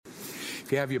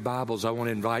If you have your Bibles, I want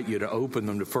to invite you to open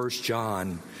them to 1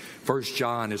 John. 1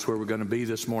 John is where we're going to be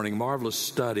this morning. Marvelous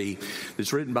study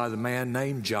that's written by the man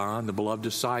named John, the beloved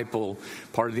disciple,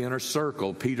 part of the inner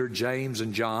circle. Peter, James,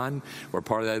 and John were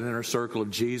part of that inner circle of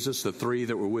Jesus, the three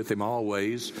that were with him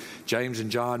always. James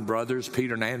and John, brothers.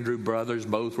 Peter and Andrew, brothers.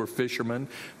 Both were fishermen.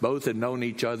 Both had known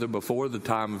each other before the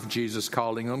time of Jesus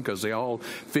calling them, because they all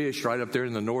fished right up there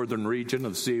in the northern region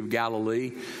of the Sea of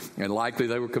Galilee, and likely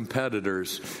they were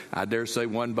competitors. I dare say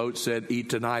one boat said,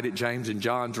 "Eat tonight at James and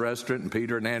John's restaurant," and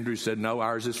Peter and Andrew said, "No,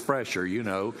 ours is fresher." You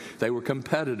know, they were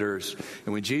competitors.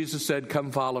 And when Jesus said,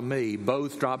 "Come follow me,"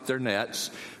 both dropped their nets,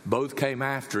 both came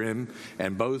after him,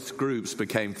 and both groups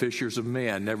became fishers of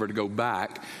men, never to go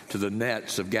back to the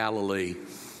nets of Galilee.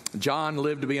 John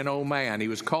lived to be an old man. He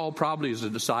was called probably as a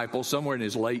disciple somewhere in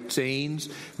his late teens,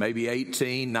 maybe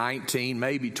 18, 19,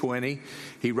 maybe 20.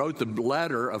 He wrote the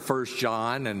letter of 1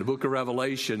 John and the book of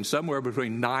Revelation somewhere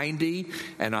between 90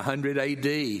 and 100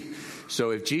 AD.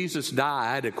 So if Jesus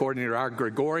died, according to our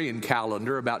Gregorian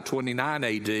calendar, about 29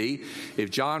 AD,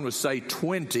 if John was, say,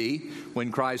 20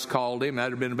 when Christ called him, that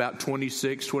would have been about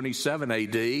 26, 27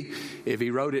 AD. If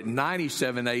he wrote it in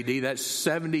 97 AD, that's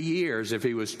 70 years. If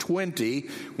he was 20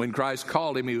 when Christ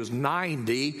called him, he was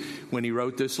 90 when he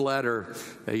wrote this letter.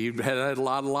 He had a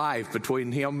lot of life between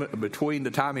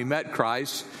the time he met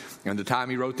Christ and the time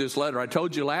he wrote this letter. I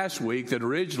told you last week that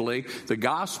originally the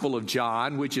Gospel of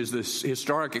John, which is this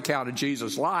historic account of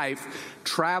Jesus' life,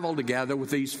 traveled together with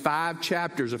these 5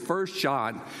 chapters of 1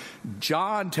 John.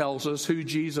 John tells us who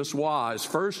Jesus was.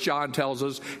 1 John tells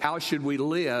us how should we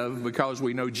live because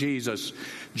we know Jesus.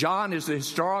 John is the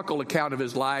historical account of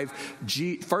his life.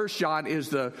 1 John is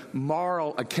the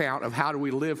moral account of how do we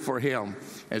live for him.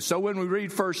 And so when we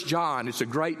read 1 John, it's a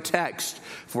great text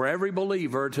for every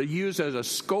believer to use as a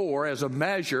score, as a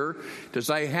measure, to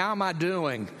say, how am I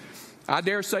doing? I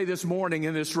dare say this morning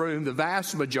in this room, the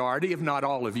vast majority, if not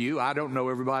all of you, I don't know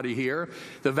everybody here,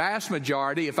 the vast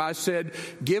majority, if I said,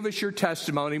 give us your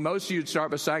testimony, most of you would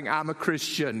start by saying, I'm a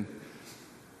Christian.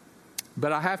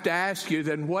 But I have to ask you,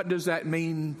 then what does that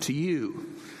mean to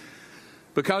you?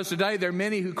 Because today there are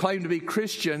many who claim to be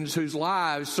Christians whose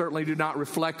lives certainly do not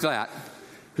reflect that.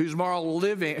 Whose moral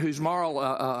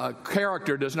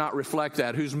character does not reflect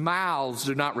that, whose mouths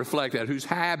do not reflect that, whose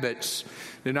habits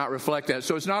do not reflect that.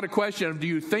 So it's not a question of do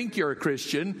you think you're a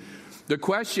Christian? The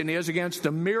question is, against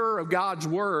the mirror of God's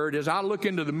Word, as I look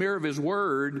into the mirror of His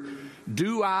Word,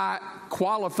 do I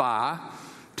qualify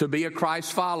to be a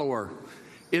Christ follower?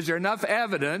 Is there enough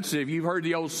evidence, if you've heard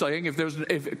the old saying,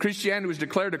 if Christianity was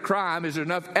declared a crime, is there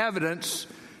enough evidence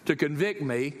to convict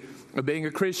me of being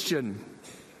a Christian?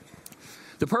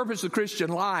 The purpose of the Christian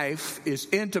life is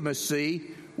intimacy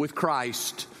with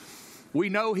Christ. We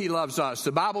know He loves us.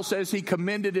 The Bible says He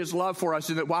commended His love for us,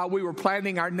 and that while we were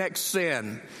planning our next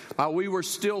sin, while we were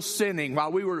still sinning,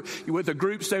 while we were with a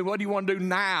group saying, what do you want to do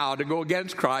now to go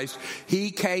against Christ?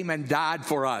 He came and died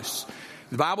for us.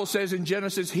 The Bible says in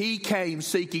Genesis, He came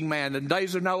seeking man. In the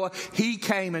days of Noah, He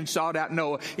came and sought out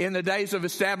Noah. In the days of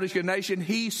establishing a nation,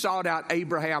 He sought out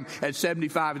Abraham at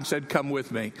 75 and said, come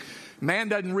with me. Man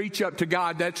doesn't reach up to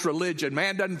God. That's religion.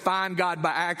 Man doesn't find God by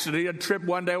accident. He doesn't trip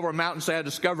one day over a mountain and say, I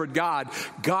discovered God.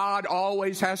 God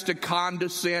always has to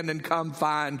condescend and come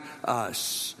find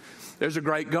us. There's a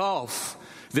great gulf.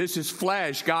 This is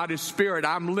flesh. God is spirit.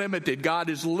 I'm limited. God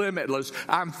is limitless.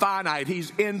 I'm finite.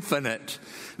 He's infinite.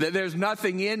 There's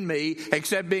nothing in me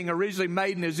except being originally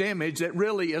made in His image that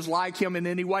really is like Him in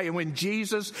any way. And when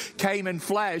Jesus came in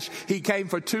flesh, He came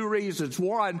for 2 reasons.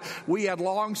 One, we had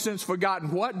long since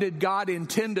forgotten what did God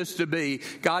intend us to be.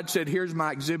 God said, here's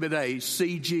my exhibit A.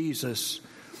 See Jesus.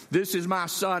 This is my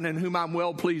Son in whom I'm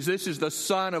well pleased. This is the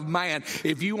Son of Man.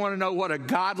 If you want to know what a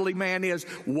godly man is,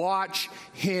 watch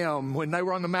him. When they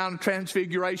were on the Mount of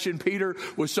Transfiguration, Peter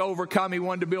was so overcome he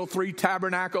wanted to build 3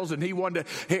 tabernacles, and he wanted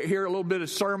to hear a little bit of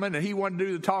sermon, and he wanted to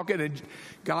do the talking. And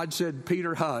God said,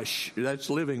 Peter, hush. That's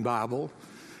Living Bible.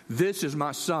 This is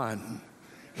my Son.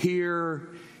 Hear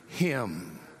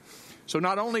him. So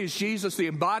not only is Jesus the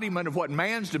embodiment of what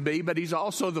man's to be, but He's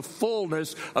also the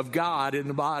fullness of God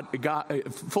in bodily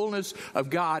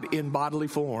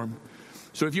form.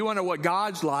 So if you want to know what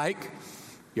God's like,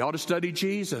 you ought to study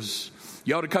Jesus.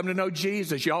 You ought to come to know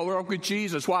Jesus. You ought to walk with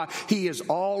Jesus. Why? He is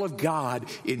all of God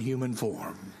in human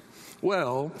form.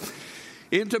 Well,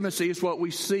 intimacy is what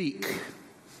we seek.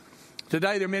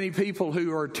 Today there are many people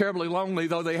who are terribly lonely,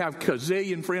 though they have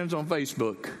gazillion friends on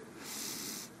Facebook.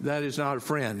 That is not a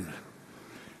friend.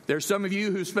 There's some of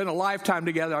you who spent a lifetime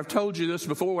together. I've told you this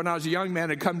before. When I was a young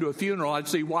man, I'd come to a funeral. I'd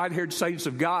see white-haired saints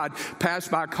of God pass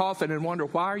by a coffin and wonder,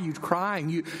 why are you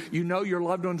crying? You know your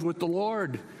loved one's with the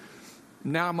Lord.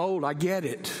 Now I'm old, I get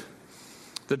it.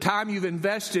 The time you've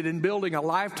invested in building a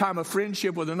lifetime of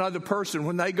friendship with another person,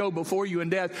 when they go before you in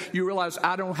death, you realize,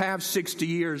 I don't have 60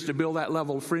 years to build that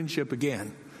level of friendship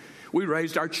again. We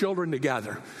raised our children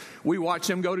together. We watched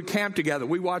them go to camp together.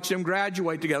 We watched them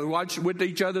graduate together. We watched with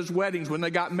each other's weddings when they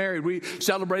got married. We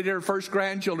celebrated our first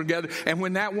grandchildren together. And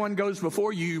when that one goes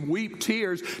before you, you weep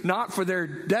tears, not for their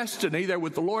destiny, they're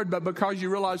with the Lord, but because you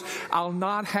realize, I'll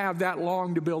not have that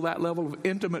long to build that level of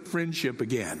intimate friendship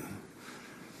again.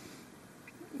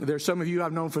 There's some of you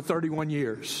I've known for 31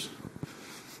 years.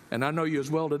 And I know you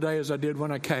as well today as I did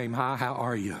when I came. Hi, how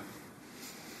are you?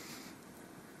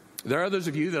 There are others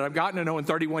of you that I've gotten to know in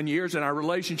 31 years, and our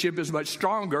relationship is much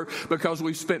stronger because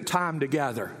we've spent time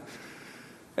together.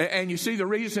 And you see, the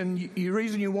reason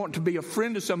you want to be a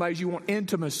friend to somebody is you want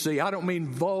intimacy. I don't mean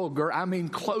vulgar. I mean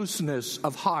closeness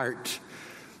of heart.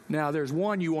 Now, there's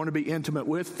one you want to be intimate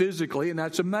with physically, and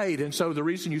that's a mate. And so the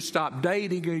reason you stop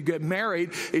dating and you get married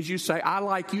is you say, I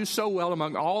like you so well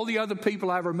among all the other people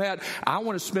I ever met. I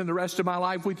want to spend the rest of my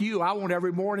life with you. I want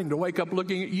every morning to wake up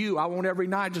looking at you. I want every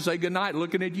night to say goodnight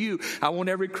looking at you. I want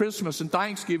every Christmas and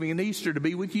Thanksgiving and Easter to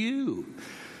be with you.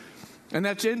 And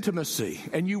that's intimacy.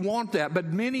 And you want that. But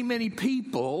many, many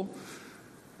people,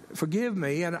 forgive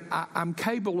me, and I'm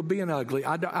capable of being ugly.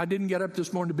 I didn't get up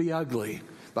this morning to be ugly.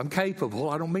 I'm capable.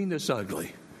 I don't mean this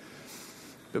ugly.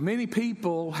 But many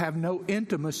people have no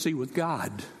intimacy with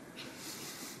God.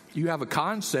 You have a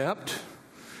concept.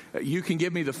 You can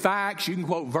give me the facts. You can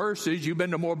quote verses. You've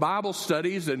been to more Bible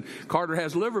studies than Carter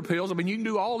has liver pills. I mean, you can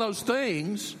do all those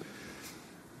things.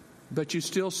 But you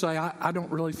still say, I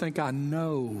don't really think I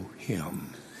know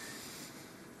him.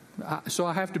 So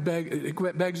I have to beg,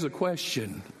 it begs the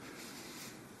question,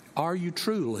 are you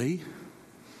truly...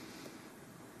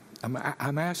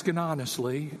 I'm asking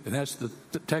honestly, and that's the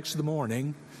text of the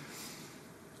morning,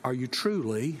 are you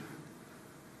truly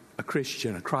a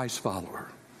Christian, a Christ follower?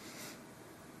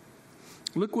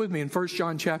 Look with me in 1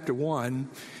 John chapter 1.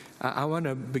 I want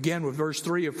to begin with verse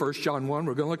 3 of 1 John 1.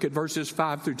 We're going to look at verses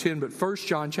 5 through 10, but 1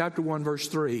 John chapter 1, verse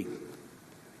 3.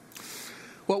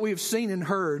 What we have seen and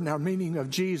heard, now meaning of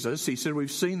Jesus, he said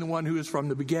we've seen the one who is from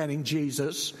the beginning,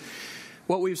 Jesus.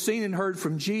 What we've seen and heard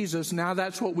from Jesus, now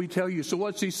that's what we tell you. So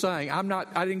what's he saying?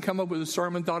 I didn't come up with a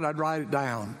sermon, thought I'd write it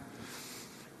down.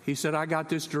 He said, I got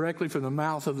this directly from the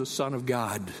mouth of the Son of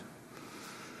God.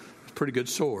 Pretty good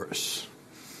source.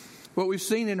 What we've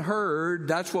seen and heard,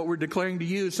 that's what we're declaring to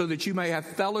you so that you may have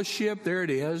fellowship. There it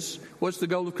is. What's the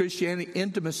goal of Christianity?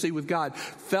 Intimacy with God.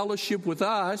 Fellowship with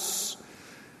us.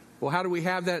 Well, how do we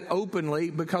have that openly?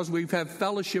 Because we've had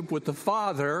fellowship with the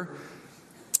Father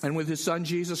and with his Son,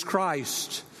 Jesus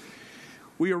Christ.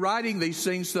 We are writing these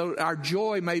things so our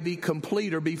joy may be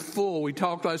complete or be full. We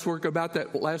talked last week about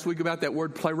that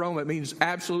word pleroma. It means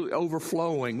absolutely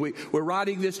overflowing. We're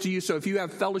writing this to you so if you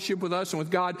have fellowship with us and with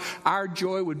God, our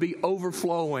joy would be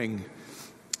overflowing.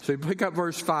 So you pick up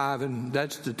verse 5, and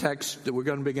that's the text that we're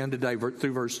going to begin today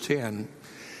through verse 10.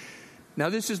 Now,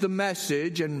 this is the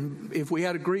message, and if we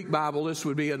had a Greek Bible, this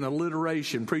would be an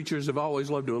alliteration. Preachers have always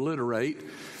loved to alliterate.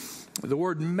 The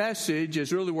word message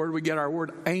is really the word we get our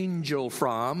word angel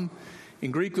from.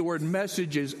 In Greek, the word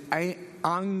message is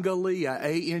angelia,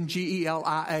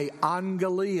 A-N-G-E-L-I-A,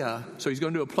 angelia. So he's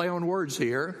going to do a play on words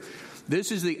here.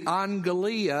 This is the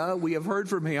angelia we have heard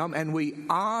from him, and we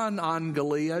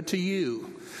angelia to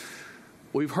you.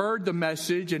 We've heard the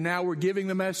message, and now we're giving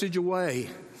the message away.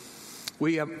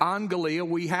 We have angelia.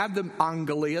 We have the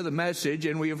angelia, the message,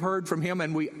 and we have heard from him,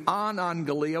 and we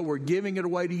angelia. We're giving it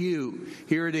away to you.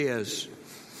 Here it is.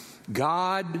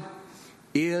 God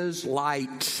is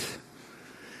light.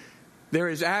 There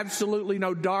is absolutely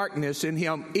no darkness in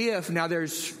him. Now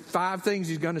there's 5 things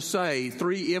he's going to say.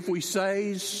 3 if we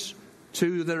says,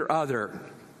 2 that are other.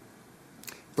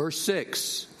 Verse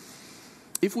 6.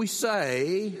 If we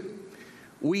say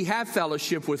we have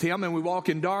fellowship with him and we walk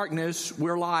in darkness,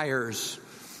 we're liars.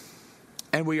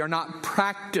 And we are not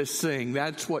practicing.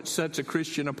 That's what sets a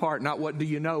Christian apart. Not what do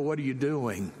you know, what are you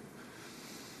doing?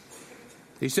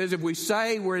 He says if we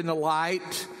say we're in the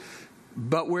light,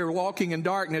 but we're walking in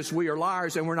darkness, we are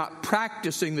liars and we're not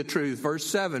practicing the truth. Verse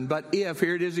 7, but if,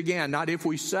 here it is again, not if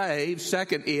we say,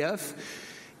 second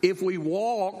if we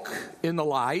walk in the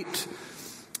light,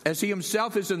 as he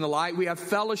himself is in the light, we have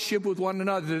fellowship with one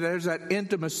another. There's that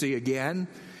intimacy again.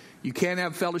 You can't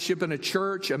have fellowship in a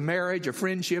church, a marriage, a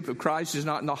friendship. If Christ is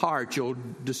not in the heart, you'll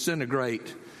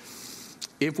disintegrate.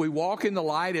 If we walk in the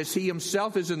light as he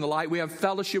himself is in the light, we have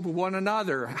fellowship with one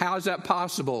another. How is that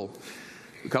possible?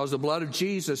 Because the blood of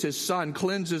Jesus, his Son,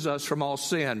 cleanses us from all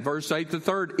sin. Verse 8, the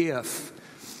third if.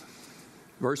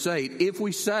 Verse 8, if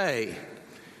we say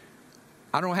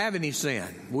I don't have any sin.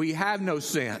 We have no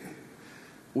sin.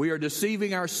 We are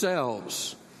deceiving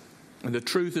ourselves, and the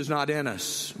truth is not in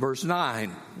us. Verse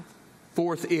 9,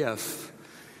 fourth if.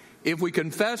 If we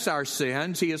confess our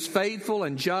sins, He is faithful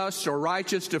and just or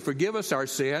righteous to forgive us our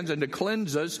sins and to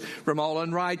cleanse us from all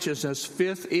unrighteousness.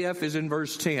 Fifth if is in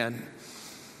verse 10.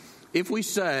 If we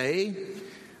say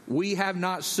we have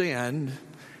not sinned,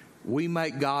 we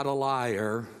make God a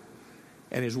liar,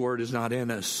 and His word is not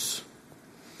in us.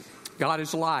 God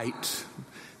is light.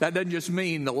 That doesn't just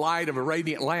mean the light of a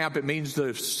radiant lamp. It means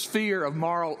the sphere of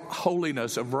moral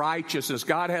holiness, of righteousness.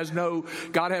 God has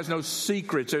no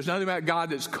secrets. There's nothing about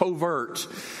God that's covert.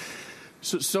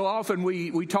 So often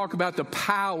we talk about the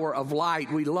power of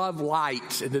light. We love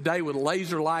light. And today with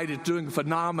laser light, it's doing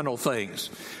phenomenal things.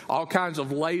 All kinds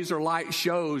of laser light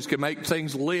shows can make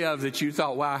things live that you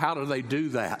thought, wow, how do they do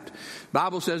that? The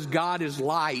Bible says God is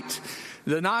light.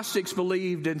 The Gnostics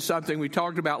believed in something we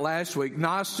talked about last week.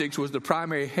 Gnostics was the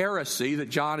primary heresy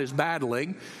that John is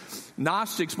battling.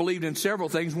 Gnostics believed in several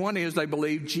things. One is they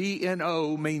believed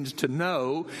G-N-O means to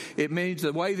know. It means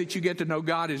the way that you get to know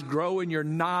God is grow in your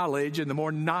knowledge, and the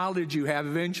more knowledge you have,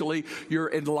 eventually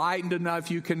you're enlightened enough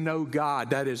you can know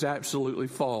God. That is absolutely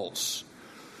false.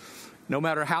 No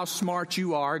matter how smart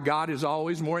you are, God is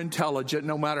always more intelligent.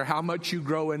 No matter how much you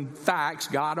grow in facts,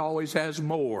 God always has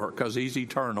more because He's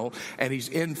eternal and He's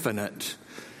infinite.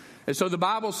 And so the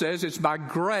Bible says it's by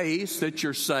grace that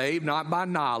you're saved, not by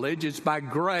knowledge. It's by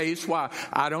grace. Why?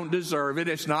 I don't deserve it.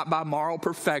 It's not by moral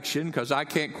perfection because I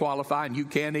can't qualify and you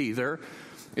can't either.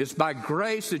 It's by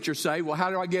grace that you're saved. Well,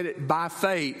 how do I get it? By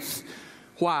faith.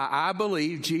 Why? I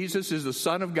believe Jesus is the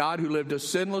Son of God who lived a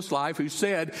sinless life, who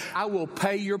said, I will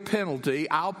pay your penalty.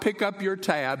 I'll pick up your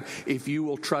tab if you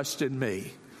will trust in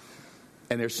me.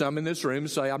 And there's some in this room who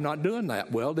say, I'm not doing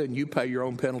that. Well, then you pay your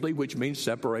own penalty, which means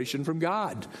separation from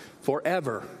God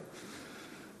forever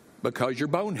because you're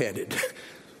boneheaded.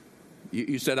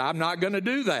 You said, I'm not going to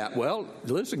do that. Well,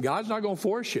 listen, God's not going to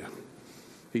force you.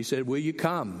 He said, will you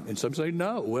come? And some say,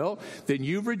 no. Well, then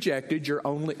you've rejected your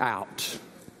only out.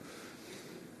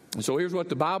 And so here's what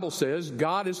the Bible says.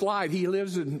 God is light. He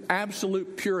lives in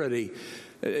absolute purity.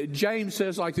 James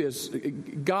says like this,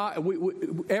 God,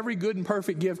 every good and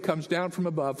perfect gift comes down from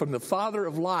above, from the Father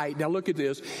of light. Now look at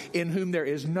this, in whom there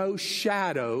is no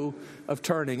shadow of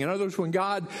turning. In other words, when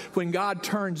God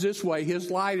turns this way,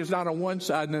 His light is not on one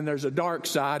side and then there's a dark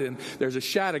side and there's a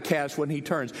shadow cast when He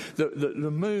turns.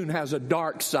 The moon has a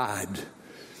dark side.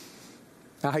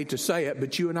 I hate to say it,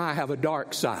 but you and I have a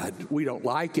dark side. We don't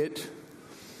like it.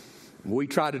 We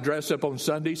try to dress up on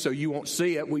Sunday so you won't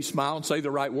see it. We smile and say the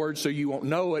right words so you won't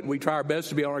know it. We try our best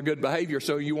to be on our good behavior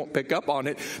so you won't pick up on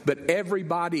it. But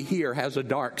everybody here has a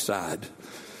dark side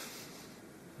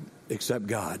except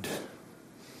God.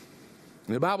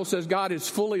 And the Bible says God is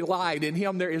fully light. In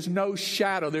Him there is no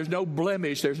shadow. There's no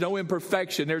blemish. There's no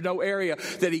imperfection. There's no area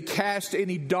that He casts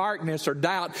any darkness or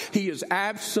doubt. He is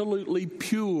absolutely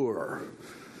pure.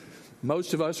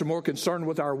 Most of us are more concerned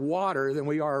with our water than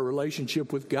we are our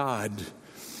relationship with God.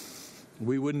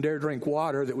 We wouldn't dare drink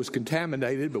water that was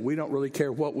contaminated, but we don't really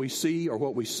care what we see or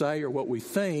what we say or what we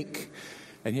think.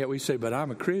 And yet we say, but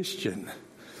I'm a Christian.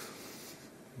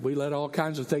 We let all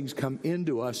kinds of things come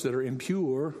into us that are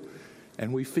impure,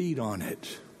 and we feed on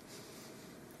it.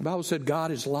 The Bible said God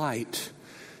is light.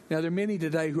 Now, there are many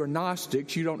today who are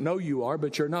Gnostics. You don't know you are,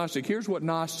 but you're Gnostic. Here's what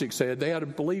Gnostics said. They had a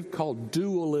belief called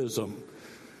dualism.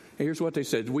 Here's what they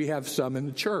said. We have some in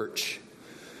the church.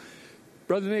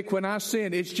 Brother Nick, when I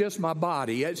sin, it's just my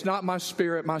body. It's not my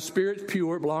spirit. My spirit's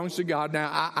pure. It belongs to God.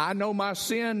 Now, I know my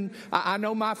sin. I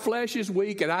know my flesh is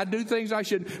weak, and I do things I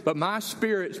shouldn't, but my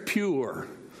spirit's pure.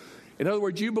 In other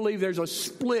words, you believe there's a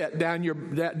split down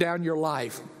your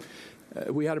life.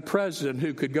 We had a president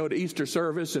who could go to Easter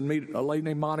service and meet a lady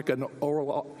named Monica in the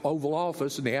Oval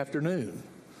Office in the afternoon.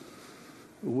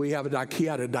 We have a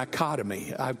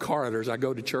dichotomy. I have corridors. I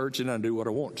go to church and I do what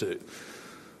I want to.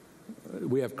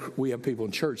 We have people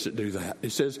in church that do that.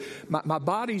 It says, my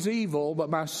body's evil,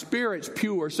 but my spirit's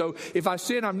pure. So if I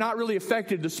sin, I'm not really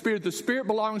affected. The spirit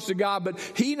belongs to God, but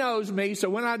He knows me. So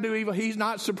when I do evil, He's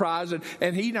not surprised.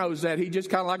 And He knows that. He just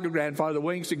kind of like a grandfather, the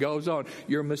winks and goes on.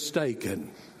 You're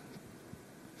mistaken.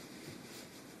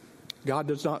 God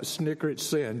does not snicker at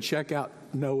sin. Check out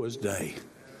Noah's day.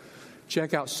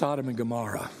 Check out Sodom and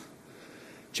Gomorrah.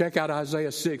 Check out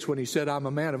Isaiah 6 when he said, I'm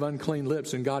a man of unclean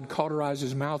lips, and God cauterized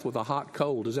his mouth with a hot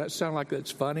coal. Does that sound like that's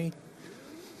funny?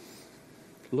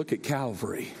 Look at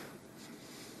Calvary.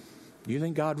 Do you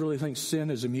think God really thinks sin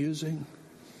is amusing?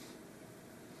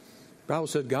 The Bible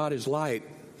said God is light.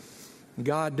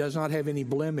 God does not have any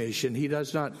blemish, and He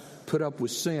does not put up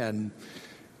with sin.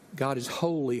 God is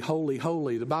holy, holy,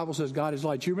 holy. The Bible says God is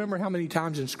light. Do you remember how many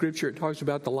times in Scripture it talks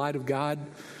about the light of God?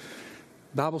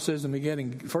 The Bible says in the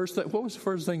beginning, what was the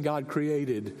first thing God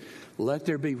created? Let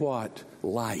there be what?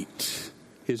 Light.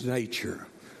 His nature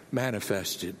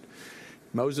manifested.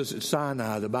 Moses at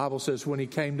Sinai, the Bible says when he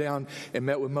came down and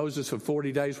met with Moses for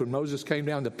 40 days, when Moses came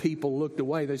down, the people looked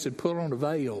away. They said, put on a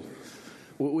veil.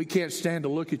 We can't stand to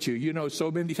look at you. You know,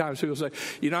 so many times people say,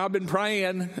 I've been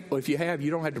praying. Well, if you have, you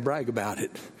don't have to brag about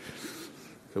it.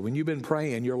 But when you've been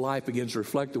praying, your life begins to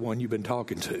reflect the one you've been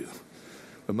talking to.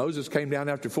 When Moses came down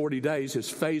after 40 days, his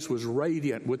face was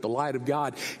radiant with the light of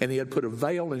God, and he had put a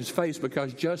veil in his face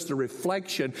because just the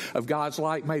reflection of God's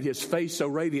light made his face so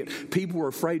radiant. People were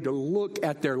afraid to look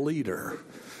at their leader.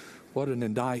 What an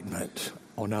indictment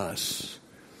on us.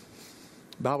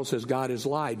 The Bible says God is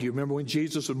light. Do you remember when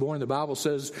Jesus was born? The Bible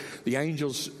says the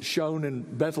angels shone in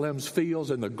Bethlehem's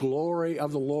fields, and the glory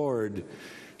of the Lord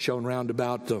shone round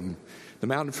about them. The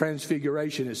Mount of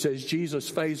Transfiguration, it says Jesus'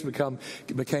 face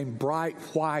became bright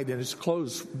white, and his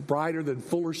clothes brighter than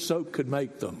fuller's soap could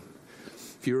make them.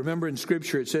 If you remember in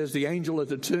Scripture, it says the angel at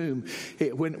the tomb,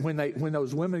 when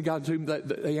those women got to the tomb,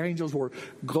 the angels were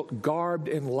garbed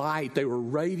in light. They were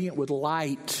radiant with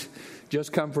light,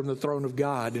 just come from the throne of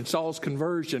God. In Saul's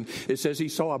conversion, it says he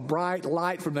saw a bright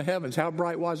light from the heavens. How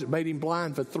bright was it? Made him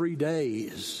blind for 3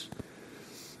 days.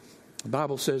 The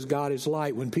Bible says God is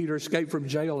light. When Peter escaped from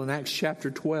jail in Acts chapter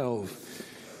 12,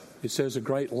 it says a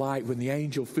great light. When the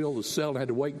angel filled the cell and had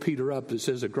to wake Peter up, it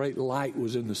says a great light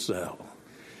was in the cell.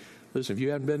 Listen, if you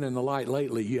haven't been in the light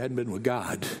lately, you hadn't been with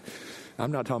God.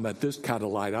 I'm not talking about this kind of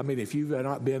light. I mean, if you've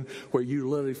not been where you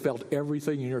literally felt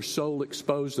everything in your soul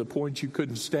exposed to the point you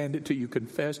couldn't stand it till you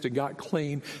confessed and got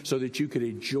clean so that you could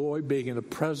enjoy being in the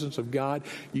presence of God,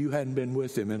 you hadn't been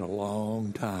with him in a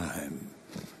long time.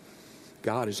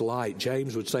 God is light.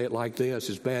 James would say it like this.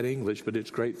 It's bad English, but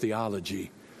it's great theology.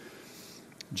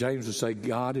 James would say,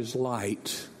 God is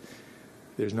light.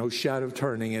 There's no shadow of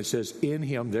turning. It says, in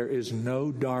him there is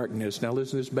no darkness. Now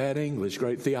listen to this bad English,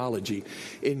 great theology.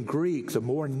 In Greek, the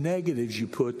more negatives you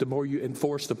put, the more you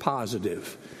enforce the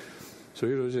positive. So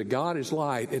here it says, God is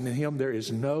light, and in him there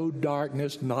is no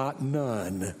darkness, not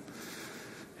none.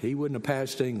 He wouldn't have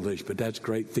passed English, but that's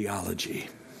great theology.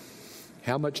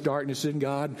 How much darkness in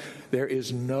God? There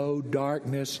is no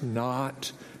darkness,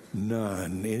 not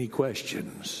none. Any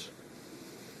questions?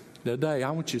 Today, I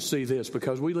want you to see this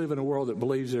because we live in a world that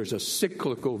believes there's a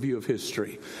cyclical view of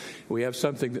history. We have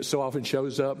something that so often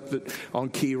shows up that on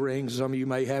key rings. Some of you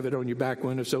may have it on your back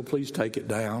window, so please take it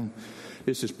down.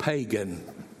 This is pagan.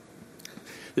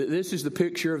 This is the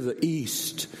picture of the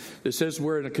East. It says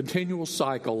we're in a continual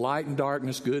cycle, light and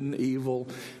darkness, good and evil,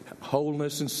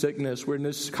 wholeness and sickness. We're in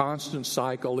this constant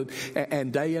cycle,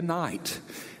 and day and night.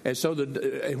 And so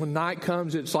when night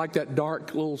comes, it's like that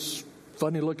dark little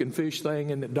funny-looking fish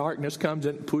thing, and the darkness comes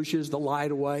and pushes the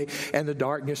light away, and the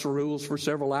darkness rules for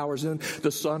several hours. And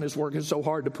the sun is working so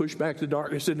hard to push back the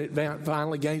darkness, and it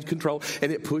finally gains control,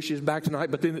 and it pushes back to night.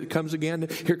 But then it comes again.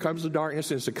 Here comes the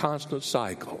darkness, and it's a constant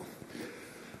cycle.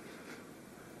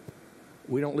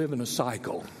 We don't live in a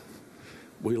cycle.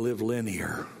 We live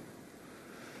linear.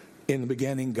 In the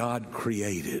beginning, God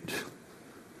created.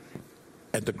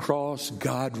 At the cross,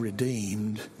 God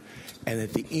redeemed. And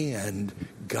at the end,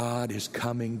 God is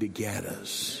coming to get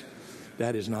us.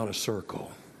 That is not a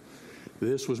circle.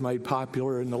 This was made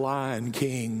popular in The Lion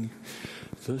King.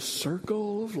 The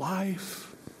Circle of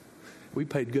Life. We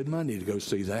paid good money to go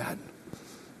see that.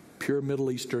 Pure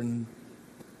Middle Eastern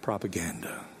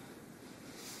propaganda.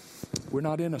 We're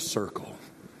not in a circle.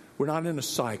 We're not in a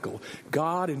cycle.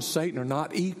 God and Satan are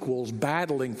not equals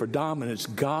battling for dominance.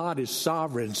 God is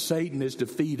sovereign. Satan is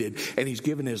defeated. And he's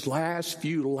given his last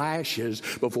few lashes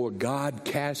before God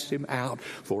casts him out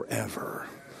forever.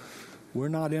 We're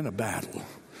not in a battle.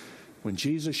 When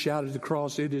Jesus shouted at the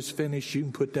cross, it is finished, you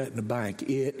can put that in the bank.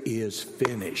 It is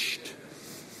finished.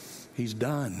 He's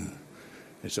done.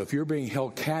 And so if you're being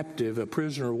held captive, a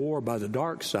prisoner of war by the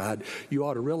dark side, you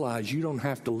ought to realize you don't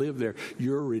have to live there.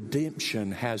 Your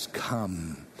redemption has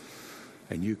come,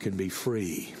 and you can be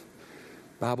free.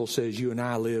 The Bible says you and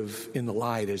I live in the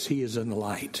light as he is in the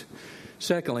light.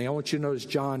 Secondly, I want you to notice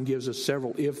John gives us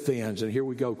several if-thens, and here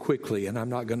we go quickly, and I'm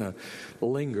not going to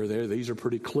linger there. These are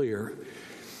pretty clear.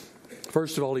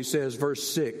 First of all, he says, verse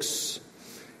 6,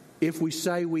 if we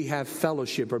say we have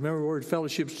fellowship, remember the word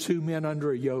fellowship is two men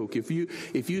under a yoke. If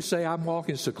you say I'm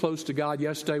walking so close to God,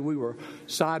 yesterday we were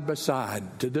side by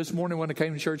side. This morning when I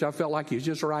came to church, I felt like he's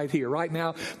just right here. Right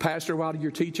now, Pastor, while you're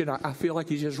teaching, I feel like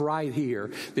he's just right here.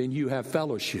 Then you have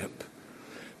fellowship.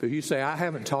 But if you say, I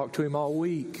haven't talked to him all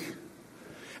week,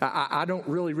 I don't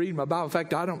really read my Bible. In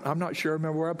fact, I'm not sure I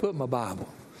remember where I put my Bible.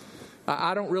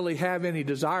 I don't really have any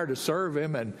desire to serve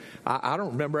him, and I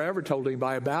don't remember I ever told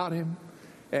anybody about him.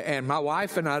 And my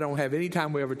wife and I don't have any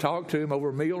time we ever talk to him over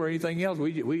a meal or anything else.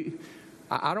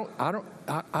 I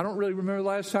don't really remember the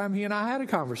last time he and I had a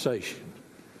conversation.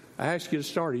 I ask you to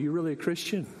start. Are you really a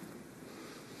Christian?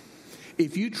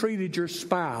 If you treated your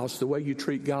spouse the way you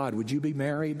treat God, would you be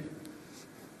married?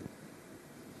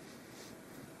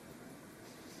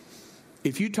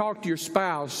 If you talk to your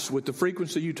spouse with the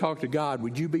frequency you talk to God,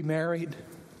 would you be married?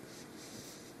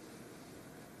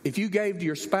 If you gave to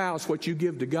your spouse what you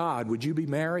give to God, would you be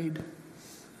married?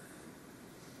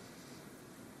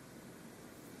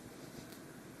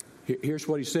 Here's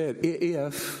what he said.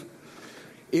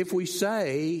 If we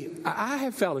say, I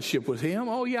have fellowship with him.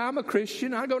 Oh, yeah, I'm a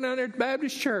Christian. I go down there to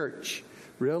Baptist church.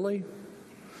 Really?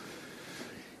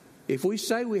 If we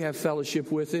say we have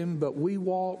fellowship with him, but we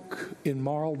walk in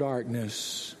moral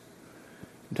darkness.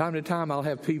 From time to time, I'll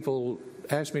have people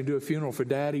ask me to do a funeral for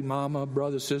daddy, mama,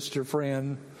 brother, sister,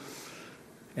 friend.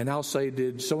 And I'll say,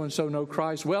 did so-and-so know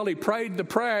Christ? Well, he prayed the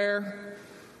prayer.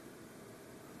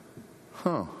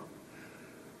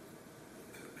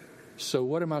 So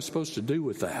what am I supposed to do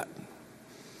with that?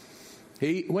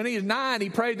 When he was 9, he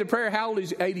prayed the prayer. How old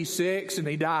is he? 86, and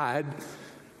he died.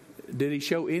 Did he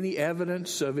show any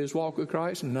evidence of his walk with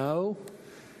Christ? No.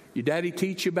 Your daddy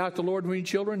teach you about the Lord when you're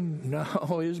children?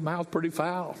 No, his mouth pretty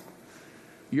foul.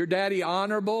 Your daddy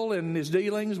honorable in his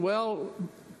dealings? Well,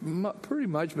 pretty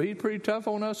much, but he's pretty tough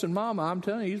on us and Mama. I'm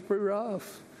telling you, he's pretty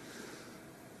rough.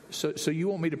 So you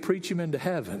want me to preach him into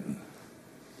heaven?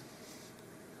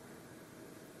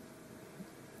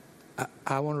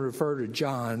 I want to refer to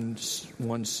John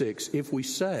 1:6. If we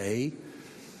say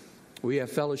we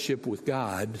have fellowship with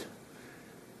God,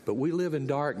 but we live in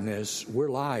darkness, we're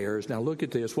liars. Now look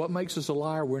at this. What makes us a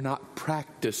liar? We're not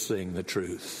practicing the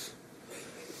truth.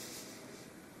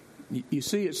 You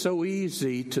see, it's so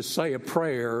easy to say a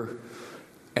prayer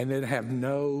and then have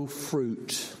no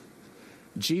fruit.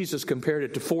 Jesus compared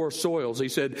it to 4 soils. He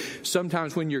said,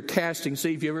 sometimes when you're casting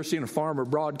seed, if you've ever seen a farmer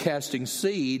broadcasting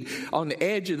seed, on the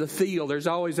edge of the field, there's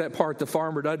always that part the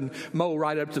farmer doesn't mow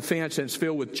right up the fence, and it's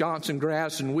filled with Johnson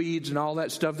grass and weeds and all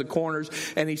that stuff, the corners.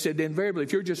 And he said, invariably,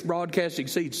 if you're just broadcasting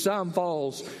seed, some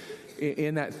falls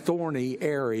in that thorny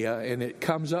area, and it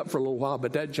comes up for a little while,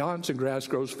 but that Johnson grass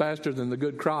grows faster than the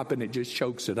good crop, and it just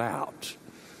chokes it out.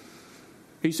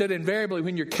 He said, invariably,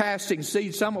 when you're casting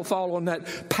seeds, some will fall on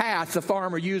that path the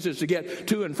farmer uses to get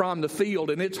to and from the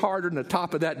field, and it's harder than the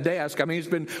top of that desk. I mean, it's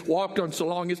been walked on so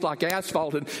long, it's like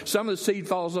asphalt, and some of the seed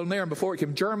falls on there, and before it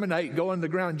can germinate, go in the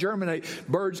ground, germinate,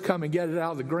 birds come and get it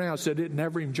out of the ground. Said it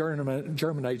never even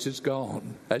germinates, it's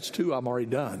gone. That's 2 I'm already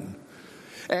done.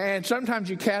 And sometimes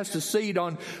you cast a seed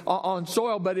on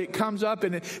soil, but it comes up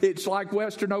and it's like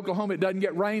western Oklahoma. It doesn't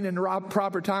get rain in the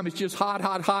proper time. It's just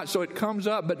hot. So it comes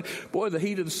up. But boy, the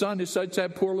heat of the sun is such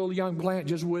that poor little young plant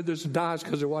just withers and dies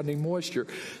because there wasn't any moisture.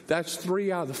 That's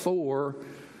 3 out of the 4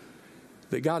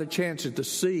 that got a chance at the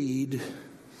seed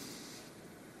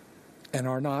and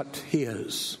are not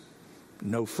his.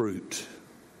 No fruit.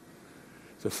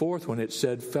 The 4th one, it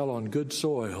said, fell on good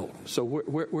soil. So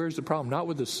where's the problem? Not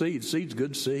with the seed. Seed's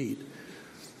good seed.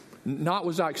 Not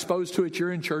was I exposed to it.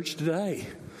 You're in church today.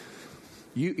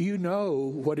 You know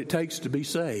what it takes to be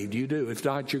saved. You do. If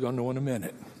not, you're going to know in a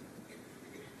minute.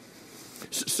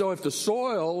 So if the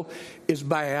soil is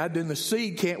bad, then the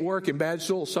seed can't work in bad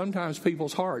soil. Sometimes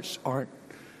people's hearts aren't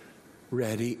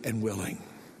ready and willing.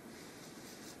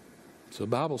 So the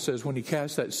Bible says when he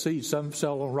cast that seed, some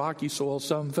fell on rocky soil,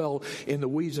 some fell in the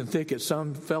weeds and thickets,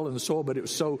 some fell in the soil, but it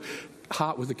was so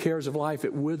hot with the cares of life,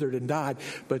 it withered and died.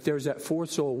 But there's that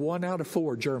 4th soil, 1 out of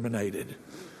 4 germinated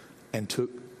and took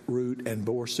root and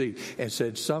bore seed. And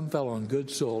said some fell on good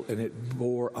soil and it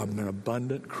bore an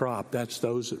abundant crop. That's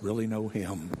those that really know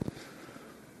him.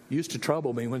 It used to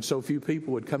trouble me when so few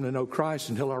people would come to know Christ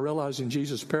until I realized in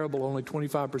Jesus' parable only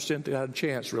 25% that had a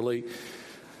chance really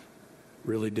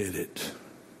did it.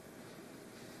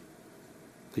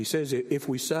 He says, if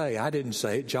we say, I didn't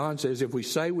say it, John says, if we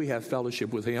say we have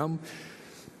fellowship with him,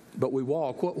 but we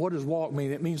walk, what does walk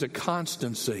mean? It means a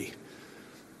constancy.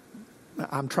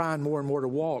 I'm trying more and more to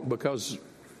walk because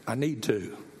I need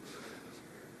to.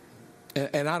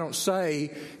 And I don't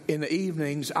say in the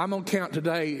evenings, I'm going to count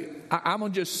today, I'm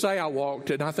going to just say I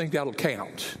walked and I think that'll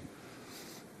count.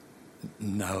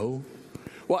 No.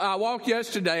 Well, I walked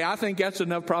yesterday. I think that's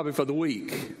enough probably for the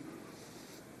week.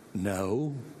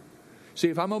 No. See,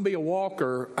 if I'm going to be a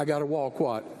walker, I got to walk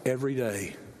what? Every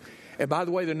day. And by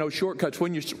the way, there are no shortcuts.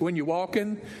 When you're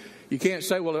walking, You can't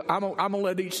say, well, I'm going to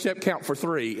let each step count for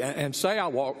 3 and say I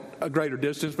walk a greater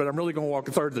distance, but I'm really going to walk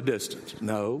a third of the distance.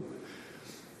 No.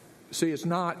 See, it's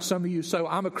not. Some of you say,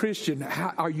 I'm a Christian.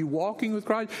 How, are you walking with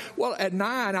Christ? Well, at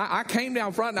 9, I came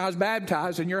down front and I was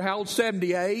baptized, and you're how old?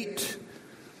 78.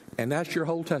 And that's your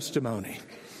whole testimony.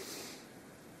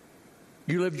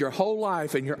 You lived your whole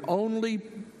life, and your only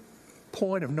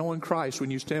point of knowing Christ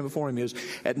when you stand before Him is,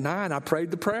 at 9, I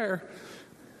prayed the prayer.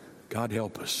 God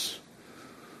help us.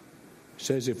 It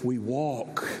says if we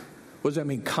walk, what does that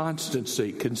mean?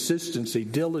 Constancy, consistency,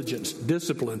 diligence,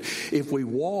 discipline. If we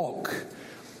walk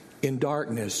in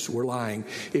darkness, we're lying.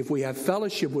 If we have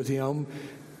fellowship with Him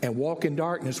and walk in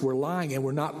darkness, we're lying, and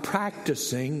we're not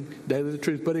practicing daily the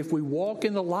truth. But if we walk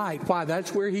in the light, why?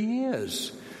 That's where He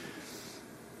is.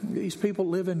 These people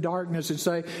live in darkness and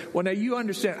say, well, now you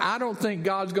understand, I don't think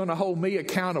God's going to hold me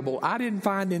accountable. I didn't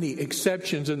find any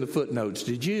exceptions in the footnotes.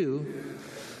 Did you?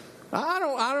 I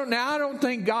don't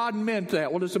think God meant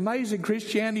that. Well, it's amazing.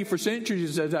 Christianity for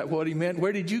centuries says that's what He meant.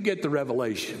 Where did you get the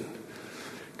revelation?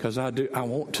 Because I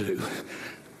want to.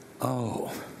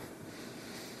 Oh.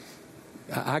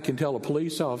 I can tell a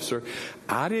police officer,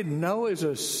 I didn't know it was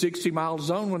a 60-mile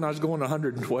zone when I was going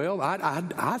 112.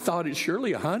 I thought it's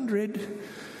surely 100.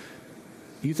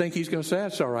 You think he's going to say,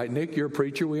 that's all right, Nick, you're a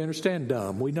preacher, we understand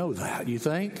dumb. We know that. You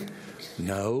think?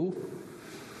 No.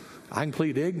 I can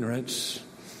plead ignorance,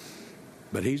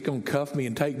 but he's going to cuff me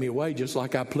and take me away just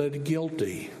like I pleaded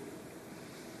guilty.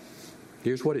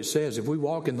 Here's what it says. If we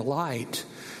walk in the light,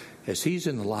 as He's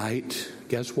in the light,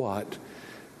 guess what?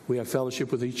 We have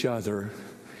fellowship with each other,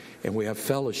 and we have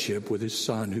fellowship with His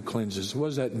Son who cleanses. What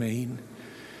does that mean?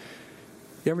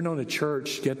 You ever known a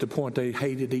church get to the point they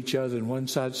hated each other, and one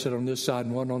side sit on this side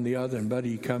and one on the other, and buddy,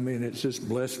 you come in, it's just,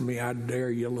 bless me, I dare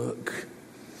you look.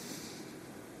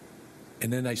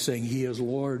 And then they sing, He is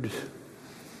Lord.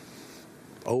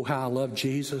 Oh, how I love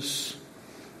Jesus.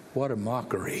 What a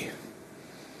mockery.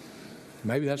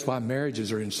 Maybe that's why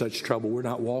marriages are in such trouble. We're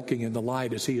not walking in the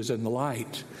light as He is in the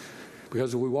light.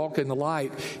 Because if we walk in the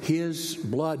light, His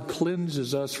blood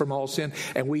cleanses us from all sin,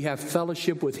 and we have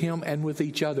fellowship with Him and with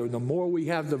each other. And the more we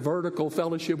have the vertical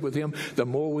fellowship with Him, the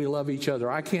more we love each other.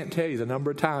 I can't tell you the number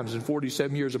of times in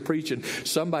 47 years of preaching,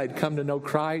 somebody'd come to know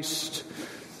Christ,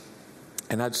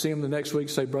 and I'd see him the next week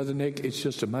and say, Brother Nick, it's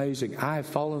just amazing. I have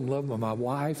fallen in love with my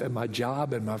wife and my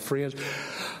job and my friends.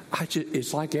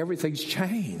 It's like everything's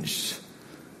changed.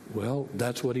 Well,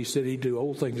 that's what He said He'd do.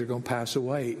 Old things are going to pass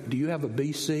away. Do you have a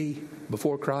BC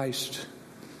before Christ?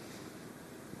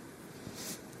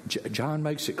 John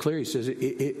makes it clear. He says,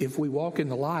 if we walk in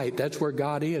the light, that's where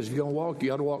God is. If you're going to walk, you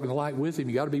got to walk in the light with Him.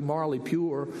 You got to be morally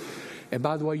pure. And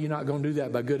by the way, you're not going to do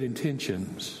that by good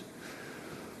intentions.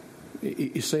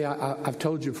 You see, I've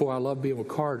told you before, I love being with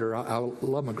Carter. I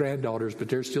love my granddaughters, but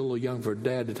they're still a little young for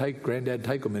granddad to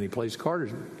take them any place.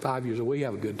 Carter's 5 years old. We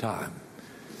have a good time.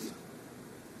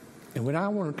 And when I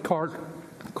want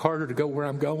Carter to go where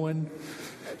I'm going,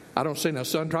 I don't say, now,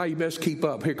 son, try your best to keep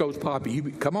up. Here goes Poppy.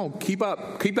 Come on, keep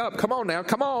up. Come on now,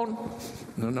 come on.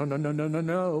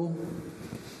 No.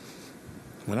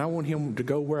 When I want him to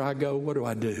go where I go,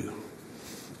 what do?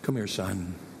 Come here,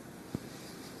 son.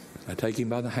 I take him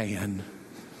by the hand.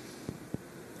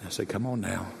 I say, come on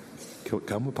now.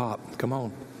 Come with Pop. Come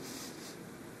on.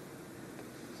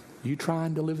 You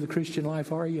trying to live the Christian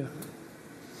life, are you?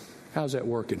 How's that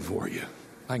working for you?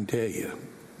 I can tell you,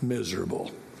 miserable.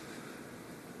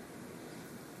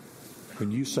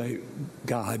 When you say,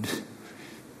 God,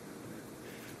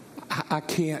 I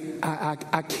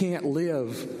can't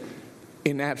live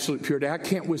in absolute purity. I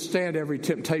can't withstand every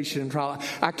temptation and trial.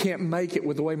 I can't make it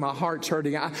with the way my heart's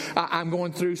hurting. I'm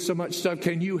going through so much stuff.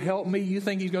 Can you help me? You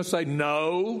think He's going to say,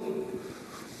 no,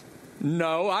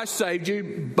 I saved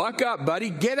you. Buck up, buddy.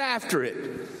 Get after it.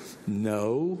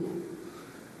 No.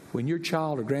 When your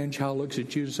child or grandchild looks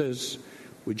at you and says,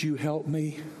 would you help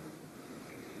me?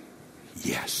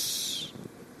 Yes.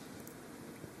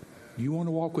 You want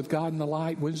to walk with God in the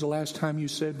light? When's the last time you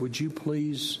said, would you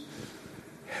please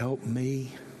help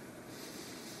me?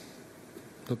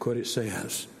 Look what it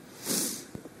says.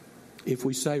 If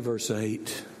we say, verse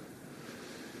 8,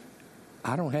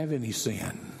 I don't have any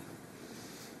sin.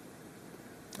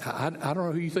 I don't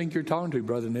know who you think you're talking to,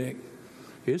 Brother Nick.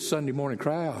 It's Sunday morning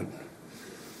crowd.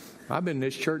 I've been in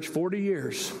this church 40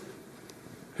 years.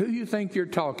 Who do you think you're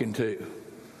talking to?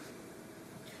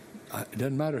 It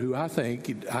doesn't matter who I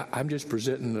think. I'm just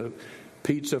presenting the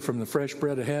pizza from the fresh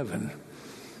bread of heaven.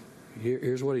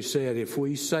 Here's what he said. If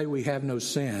we say we have no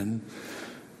sin,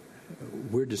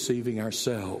 we're deceiving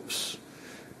ourselves.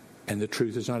 And the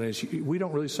truth is not in us. We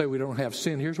don't really say we don't have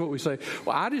sin. Here's what we say.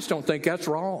 Well, I just don't think that's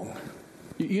wrong.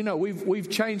 You know, we've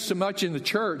changed so much in the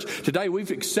church. Today we've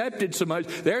accepted so much.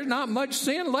 There's not much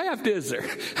sin left, is there?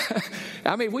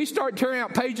 I mean, if we start tearing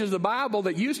out pages of the Bible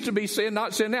that used to be sin,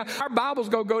 not sin now, our Bible's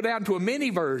going to go down to a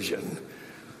mini version,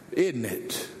 isn't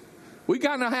it? We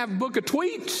got to have a book of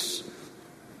tweets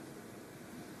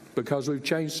because we've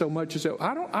changed so much.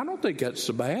 I don't think that's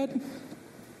so bad.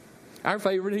 Our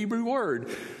favorite Hebrew word.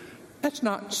 That's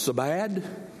not so bad.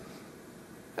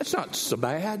 That's not so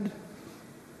bad.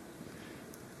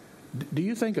 Do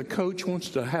you think a coach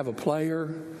wants to have a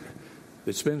player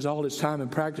that spends all his time in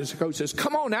practice? The coach says,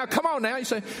 come on now. You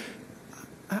say,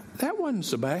 that wasn't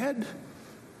so bad.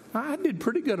 I did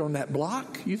pretty good on that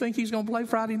block. You think he's going to play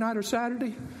Friday night or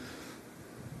Saturday?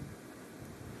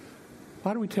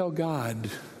 Why do we tell God,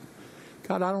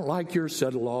 God, I don't like your set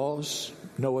of laws.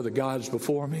 No other gods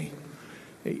before me.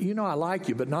 You know I like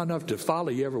you, but not enough to follow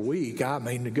you every week. I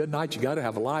mean, a good night, you got to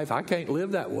have a life. I can't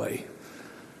live that way.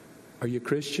 Are you a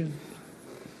Christian?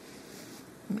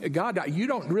 God, you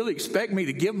don't really expect me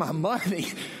to give my money.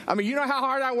 I mean, you know how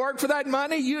hard I work for that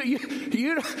money?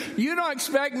 You don't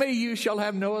expect me, you shall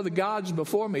have no other gods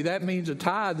before me. That means a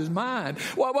tithe is mine.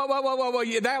 Whoa.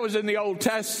 Yeah, that was in the Old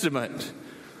Testament.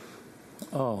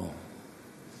 Oh.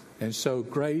 And so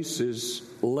grace is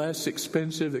less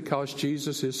expensive. It cost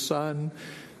Jesus his son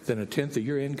than a tenth of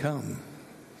your income.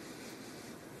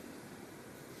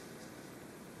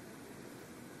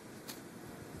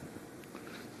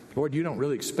 Lord, you don't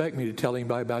really expect me to tell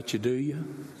anybody about you, do you?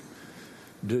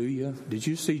 Do you? Did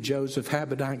you see Joseph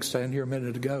Habedank standing here a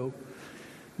minute ago?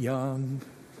 Young,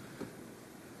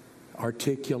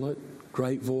 articulate,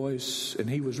 great voice, and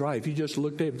he was right. If you just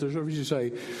looked at him, there's no reason to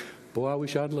say, boy, I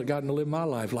wish I'd gotten to live my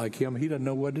life like him. He doesn't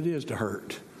know what it is to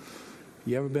hurt.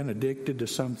 You ever been addicted to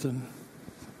something?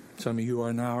 Some of you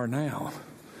are now.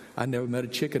 I never met a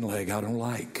chicken leg I don't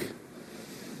like.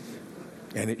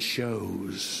 And it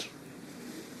shows.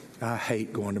 I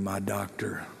hate going to my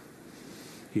doctor.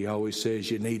 He always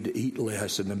says you need to eat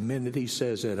less. And the minute he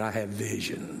says that, I have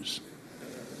visions.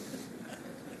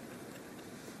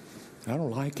 I don't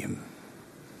like him.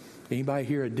 Anybody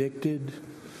here addicted?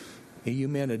 Any of you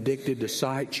men addicted to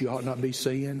sights you ought not be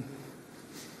seeing?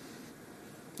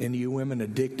 Any of you women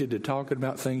addicted to talking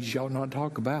about things you ought not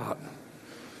talk about?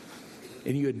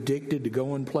 Any of you addicted to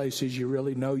going places you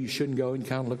really know you shouldn't go and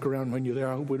kind of look around when you're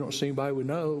there? I hope we don't see anybody we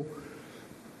know.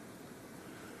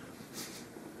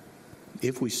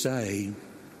 If we say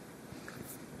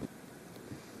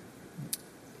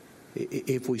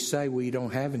we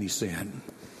don't have any sin,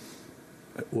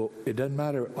 well, it doesn't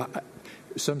matter.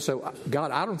 Some say,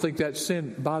 God, I don't think that's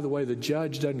sin. By the way, the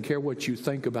judge doesn't care what you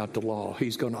think about the law.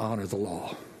 He's going to honor the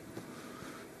law.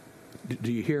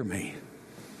 Do you hear me?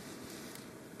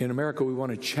 In America, we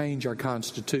want to change our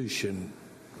Constitution.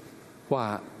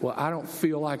 Why? Well, I don't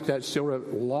feel like that.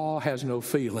 Law has no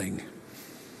feeling.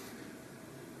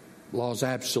 Law is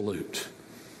absolute.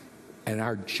 And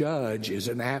our judge is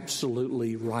an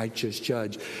absolutely righteous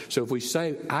judge. So if we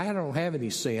say, I don't have any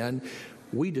sin,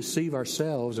 we deceive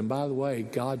ourselves. And by the way,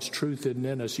 God's truth isn't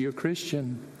in us. You're a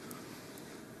Christian.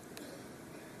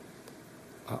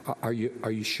 Are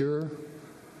you sure?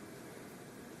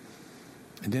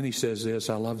 And then he says this,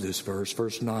 I love this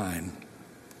verse 9.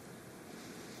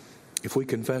 If we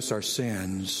confess our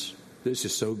sins, this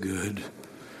is so good.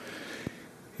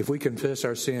 If we confess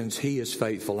our sins, he is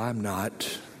faithful. I'm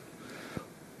not.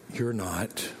 You're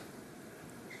not.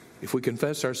 If we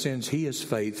confess our sins, he is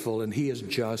faithful and he is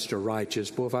just or righteous.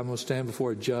 Boy, if I'm going to stand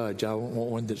before a judge, I don't want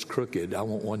one that's crooked. I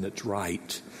want one that's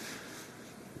right.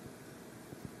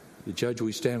 The judge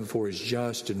we stand before is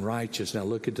just and righteous. Now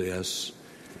look at this.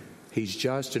 He's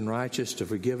just and righteous to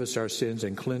forgive us our sins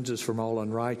and cleanse us from all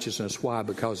unrighteousness. Why?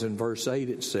 Because in verse 8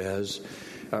 it says,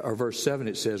 or verse 7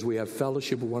 it says, we have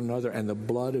fellowship with one another and the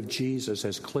blood of Jesus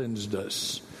has cleansed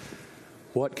us.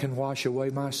 What can wash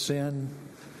away my sin?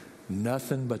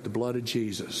 Nothing but the blood of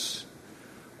Jesus.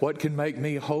 What can make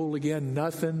me whole again?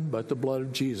 Nothing but the blood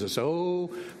of Jesus.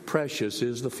 Oh, precious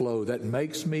is the flow that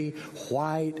makes me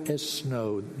white as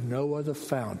snow. No other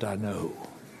fount I know.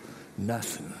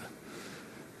 Nothing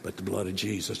but the blood of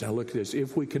Jesus. Now look at this.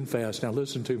 If we confess, now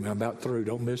listen to me, I'm about through,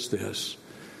 don't miss this.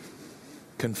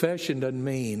 Confession doesn't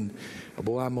mean, oh,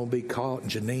 boy, I'm going to be caught and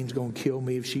Janine's going to kill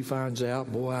me if she finds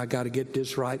out. Boy, I got to get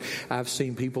this right. I've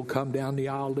seen people come down the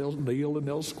aisle, they'll kneel and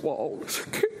they'll squall.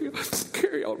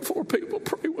 Carry on before people,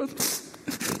 pray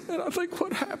with. And I think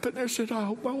what happened, they said, I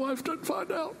hope my wife doesn't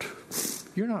find out.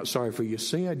 You're not sorry for your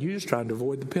sin. You're just trying to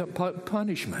avoid the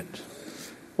punishment.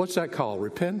 What's that called?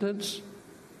 Repentance?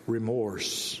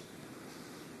 Remorse.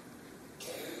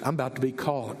 I'm about to be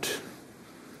caught.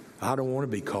 I don't want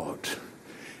to be caught.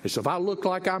 And so if I look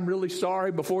like I'm really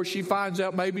sorry before she finds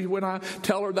out, maybe when I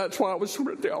tell her that's why I was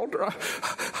at the altar,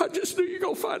 I just knew you're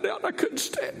going to find out and I couldn't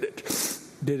stand it.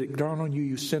 Did it dawn on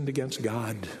you sinned against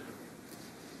God?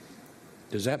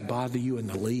 Does that bother you in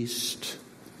the least?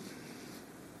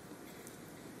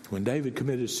 When David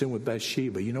committed sin with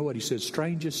Bathsheba, you know what he said?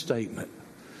 Strangest statement.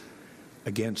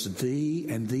 Against thee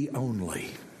and thee only.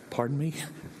 Pardon me?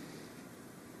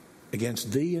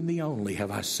 Against thee and thee only have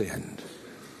I sinned.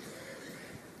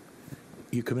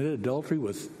 You committed adultery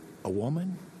with a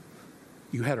woman?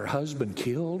 You had her husband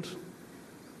killed?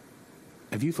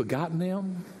 Have you forgotten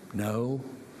them? No.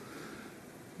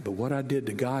 But what I did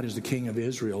to God as the King of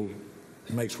Israel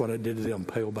makes what I did to them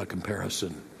pale by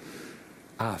comparison.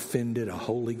 I offended a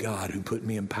holy God who put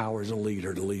me in power as a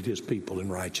leader to lead his people in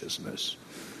righteousness.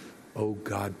 Oh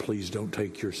God, please don't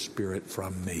take your spirit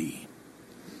from me.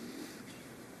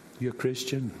 You're a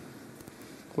Christian?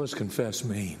 What does confess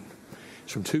mean?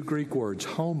 It's from two Greek words.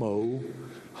 Homo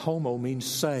means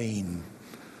same.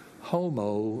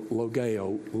 Homo,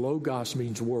 logeo. Logos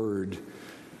means word.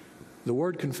 The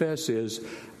word confess is,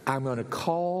 I'm going to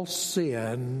call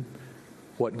sin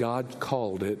what God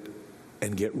called it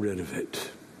and get rid of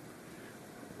it.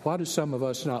 Why do some of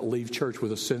us not leave church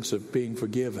with a sense of being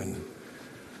forgiven?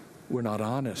 We're not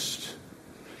honest.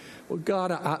 Well,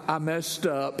 God, I messed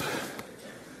up.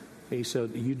 He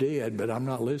said, you did, but I'm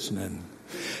not listening.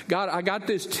 God, I got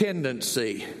this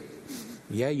tendency.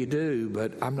 Yeah, you do,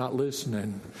 but I'm not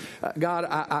listening. God,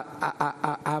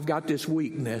 I've got this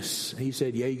weakness. He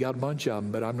said, yeah, you got a bunch of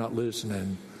them, but I'm not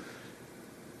listening.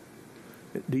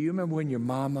 Do you remember when your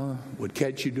mama would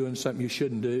catch you doing something you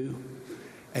shouldn't do?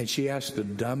 And she asked the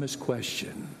dumbest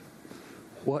question,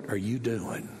 what are you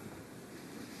doing?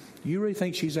 You really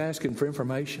think she's asking for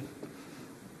information?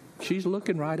 She's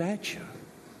looking right at you.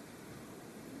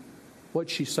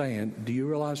 What's she saying? Do you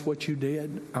realize what you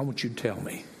did? I want you to tell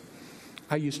me.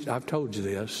 I've told you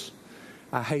this.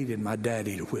 I hated my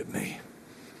daddy to whip me.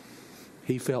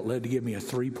 He felt led to give me a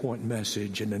 3-point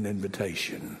message and an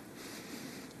invitation,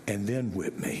 and then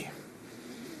whip me.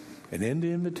 And in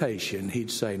the invitation,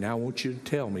 he'd say, now I want you to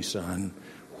tell me, son,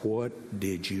 what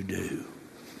did you do?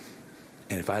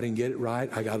 And if I didn't get it right,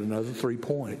 I got another 3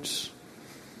 points.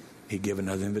 He'd give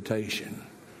another invitation.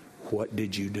 What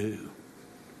did you do?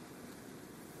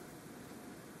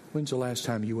 When's the last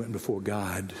time you went before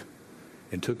God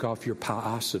and took off your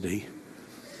piosity and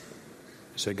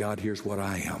said, God, here's what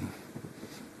I am.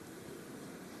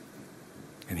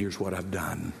 And here's what I've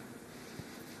done.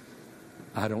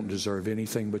 I don't deserve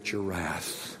anything but your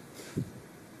wrath.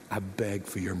 I beg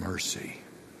for your mercy.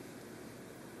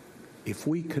 If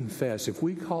we confess, if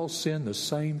we call sin the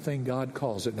same thing God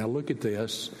calls it. Now look at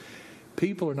this.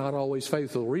 People are not always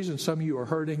faithful. The reason some of you are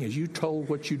hurting is you told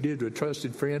what you did to a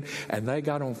trusted friend and they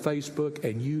got on Facebook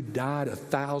and you died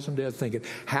 1,000 deaths thinking,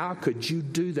 how could you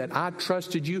do that? I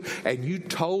trusted you and you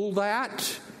told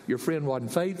that? Your friend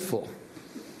wasn't faithful.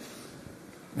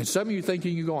 And some of you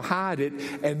thinking you're going to hide it,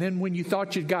 and then when you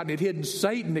thought you'd gotten it hidden,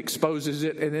 Satan exposes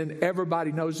it, and then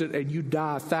everybody knows it, and you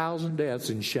die 1,000 deaths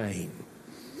in shame.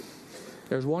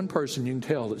 There's one person you can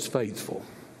tell that's faithful.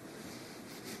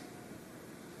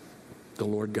 The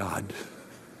Lord God.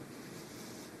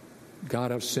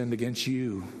 God, I've sinned against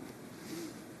you.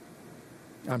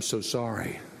 I'm so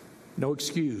sorry. No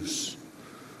excuse.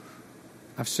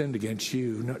 I've sinned against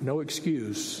you. No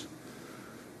excuse.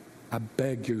 I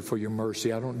beg you for your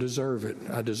mercy. I don't deserve it.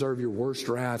 I deserve your worst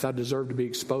wrath. I deserve to be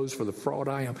exposed for the fraud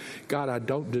I am. God, I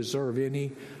don't deserve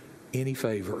any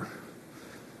favor.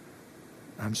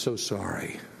 I'm so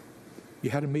sorry. You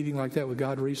had a meeting like that with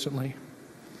God recently?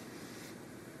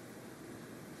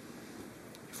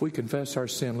 If we confess our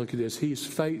sin, look at this. He's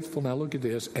faithful. Now look at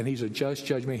this. And he's a just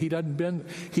judgment. He doesn't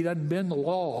bend the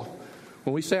law.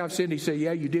 When we say I've sinned, he said,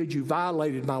 yeah, you did. You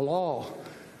violated my law.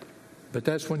 But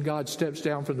that's when God steps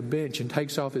down from the bench and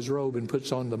takes off his robe and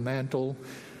puts on the mantle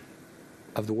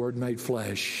of the Word made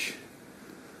flesh.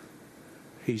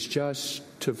 He's just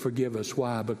to forgive us.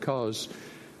 Why? Because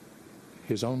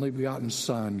his only begotten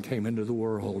Son came into the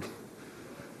world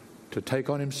to take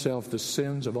on himself the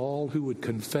sins of all who would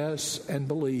confess and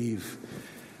believe.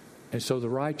 And so the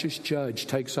righteous judge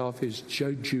takes off his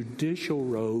judicial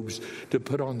robes to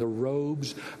put on the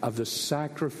robes of the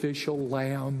sacrificial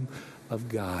Lamb of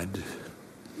God.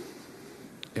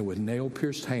 And with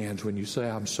nail-pierced hands, when you say,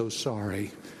 I'm so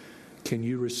sorry, can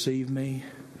you receive me?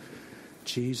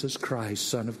 Jesus Christ,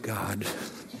 Son of God,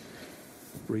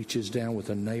 reaches down with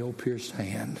a nail-pierced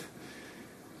hand,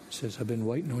 says, I've been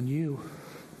waiting on you.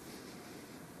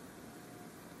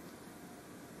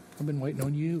 I've been waiting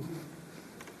on you.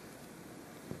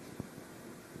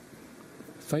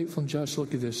 faithful and just,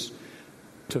 look at this,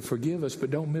 to forgive us,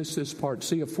 but don't miss this part.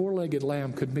 See, a four-legged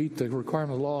lamb could meet the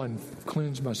requirement of the law and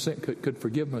cleanse my sin, could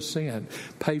forgive my sin,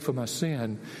 pay for my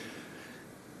sin.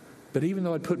 But even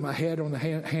though I'd put my head on the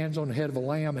hands on the head of a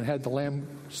lamb and had the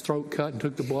lamb's throat cut and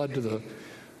took the blood to the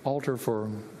altar for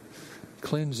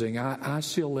cleansing, I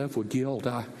still left with guilt.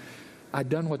 I'd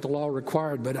done what the law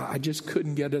required, but I just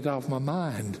couldn't get it off my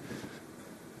mind.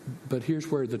 But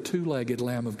here's where the two-legged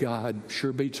Lamb of God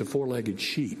sure beats a four-legged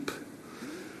sheep.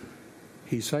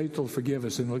 He's faithful to forgive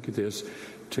us, and look at this,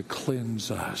 to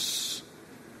cleanse us.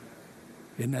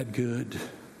 Isn't that good?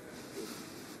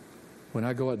 When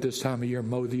I go out this time of year and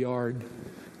mow the yard,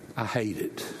 I hate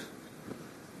it.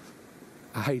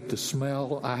 I hate the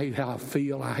smell. I hate how I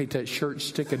feel. I hate that shirt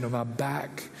sticking to my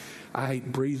back. I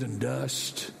hate breathing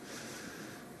dust.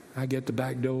 I get the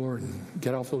back door and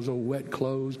get off those old wet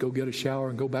clothes, go get a shower,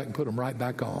 and go back and put them right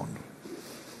back on.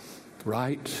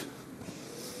 Right?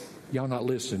 Y'all not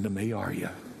listening to me, are you?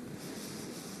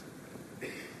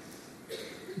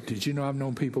 Did you know I've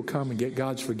known people come and get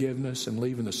God's forgiveness and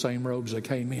leave in the same robes they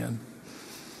came in?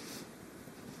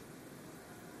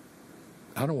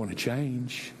 I don't want to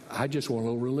change. I just want a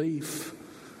little relief.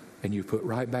 And you put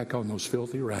right back on those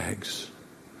filthy rags.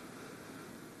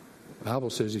 The Bible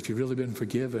says if you've really been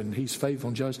forgiven, He's faithful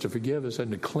and just to forgive us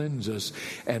and to cleanse us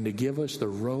and to give us the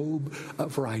robe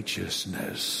of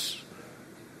righteousness.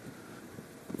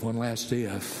 One last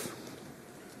if.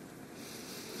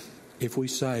 If we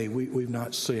say we've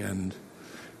not sinned,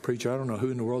 preacher, I don't know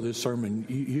who in the world this sermon,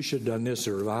 you should have done this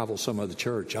at revival some other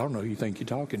church. I don't know who you think you're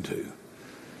talking to.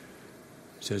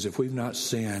 It says if we've not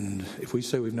sinned, if we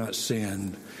say we've not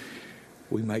sinned,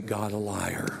 we make God a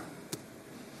liar.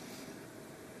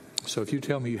 So if you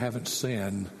tell me you haven't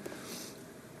sinned,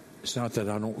 it's not that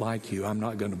I don't like you. I'm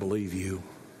not going to believe you.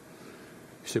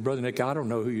 You say, Brother Nick, I don't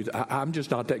know who you... I'm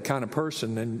just not that kind of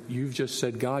person. And you've just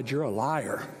said, God, you're a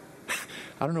liar.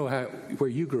 I don't know where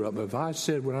you grew up, but if I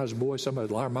said when I was a boy somebody's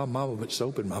a liar, my mama would put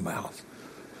soap in my mouth.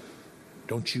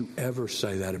 Don't you ever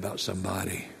say that about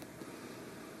somebody.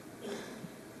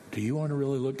 Do you want to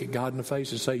really look at God in the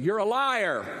face and say, you're a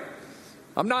liar.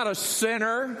 I'm not a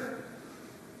sinner.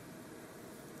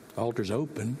 The altar's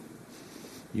open.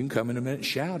 You can come in a minute and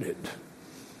shout it.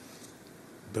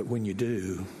 But when you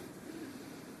do,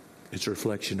 it's a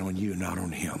reflection on you, not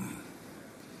on Him.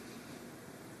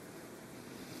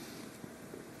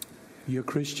 You a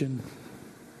Christian?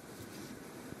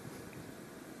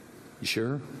 You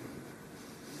sure?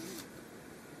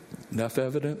 Enough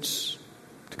evidence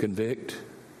to convict?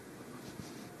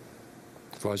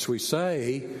 For as we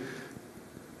say,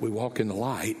 we walk in the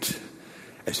light.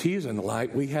 As He is in the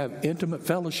light, we have intimate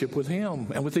fellowship with Him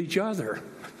and with each other.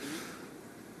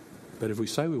 But if we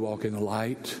say we walk in the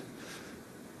light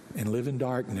and live in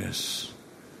darkness,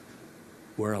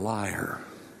 we're a liar.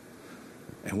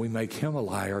 And we make Him a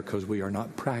liar because we are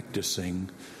not practicing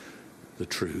the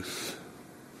truth.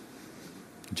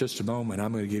 In just a moment,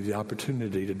 I'm going to give you the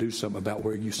opportunity to do something about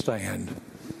where you stand.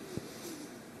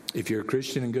 If you're a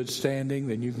Christian in good standing,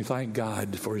 then you can thank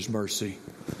God for His mercy.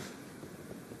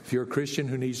 If you're a Christian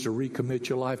who needs to recommit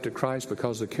your life to Christ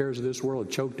because the cares of this world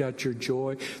have choked out your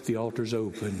joy, the altar's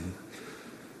open.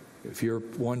 If you're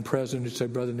one present who say,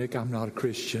 Brother Nick, I'm not a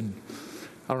Christian.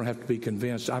 I don't have to be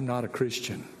convinced. I'm not a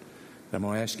Christian. I'm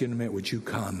going to ask you in a minute, would you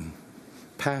come?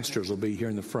 Pastors will be here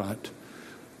in the front.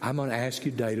 I'm going to ask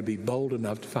you today to be bold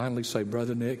enough to finally say,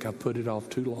 Brother Nick, I've put it off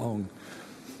too long.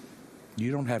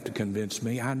 You don't have to convince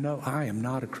me. I know I am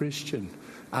not a Christian.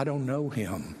 I don't know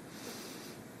Him.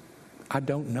 I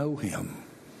don't know Him.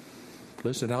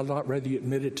 Listen, I'd not rather you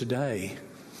admit it today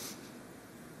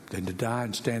than to die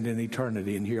and stand in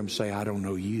eternity and hear Him say, I don't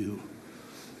know you.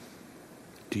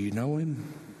 Do you know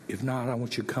Him? If not, I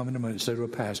want you to come in a minute and say to a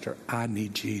pastor, I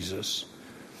need Jesus.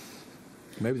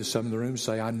 Maybe some in the room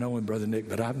say, I know Him, Brother Nick,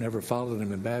 but I've never followed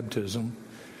Him in baptism.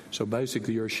 So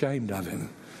basically, you're ashamed of Him.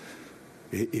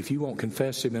 If you won't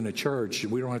confess Him in a church,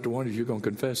 we don't have to wonder if you're going to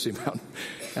confess Him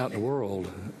out in the world.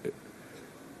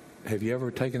 Have you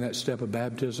ever taken that step of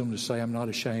baptism to say, I'm not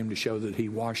ashamed, to show that He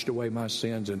washed away my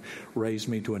sins and raised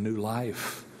me to a new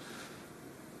life?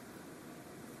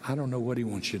 I don't know what He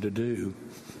wants you to do.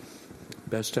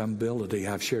 Best of ability,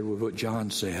 I've shared with what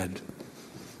John said.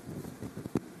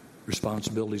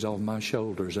 Responsibility's off my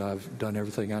shoulders. I've done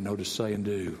everything I know to say and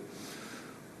do.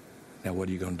 Now what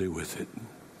are you going to do with it?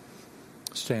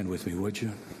 Stand with me, would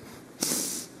you?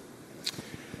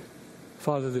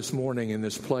 Father, this morning in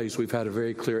this place, we've had a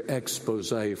very clear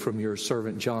expose from your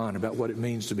servant John about what it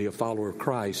means to be a follower of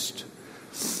Christ.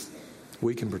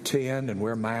 We can pretend and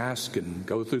wear masks and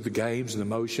go through the games and the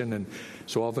motion, and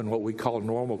so often what we call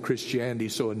normal Christianity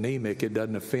is so anemic it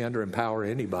doesn't offend or empower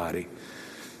anybody.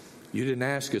 You didn't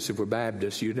ask us if we're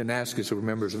Baptists. You didn't ask us if we're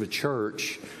members of a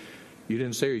church. You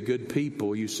didn't say, are you good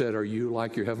people? You said, are you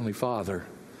like your Heavenly Father?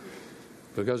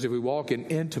 Because if we walk in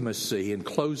intimacy and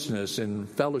closeness and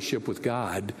fellowship with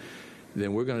God,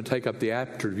 then we're going to take up the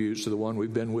attributes of the one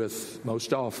we've been with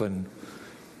most often.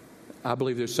 I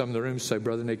believe there's some in the room who say,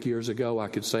 Brother Nick, years ago I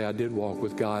could say I did walk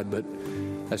with God, but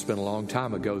that's been a long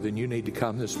time ago. Then you need to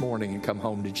come this morning and come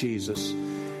home to Jesus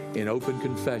in open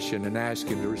confession and ask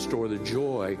Him to restore the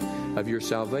joy of your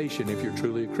salvation if you're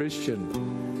truly a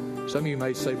Christian. Some of you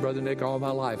may say, Brother Nick, all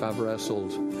my life I've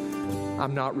wrestled.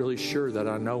 I'm not really sure that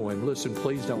I know Him. Listen,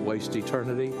 please don't waste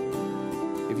eternity.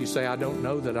 If you say, I don't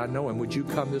know that I know Him, would you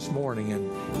come this morning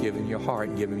and give Him your heart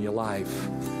and give Him your life?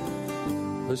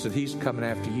 Listen, He's coming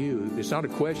after you. It's not a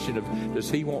question of does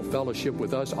He want fellowship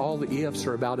with us. All the ifs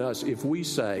are about us. If we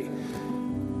say,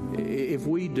 if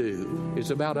we do, it's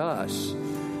about us.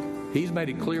 He's made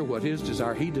it clear what His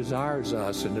desire. He desires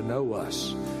us and to know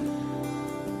us.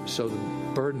 So the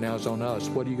burden now is on us.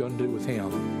 What are you going to do with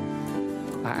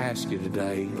Him? I ask you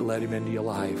today, let Him into your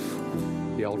life.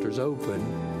 The altar's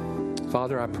open.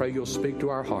 Father, I pray You'll speak to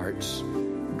our hearts.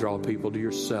 Draw people to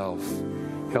Yourself.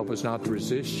 Help us not to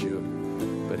resist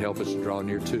You, but help us to draw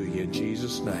near to You. In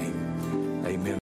Jesus' name, amen.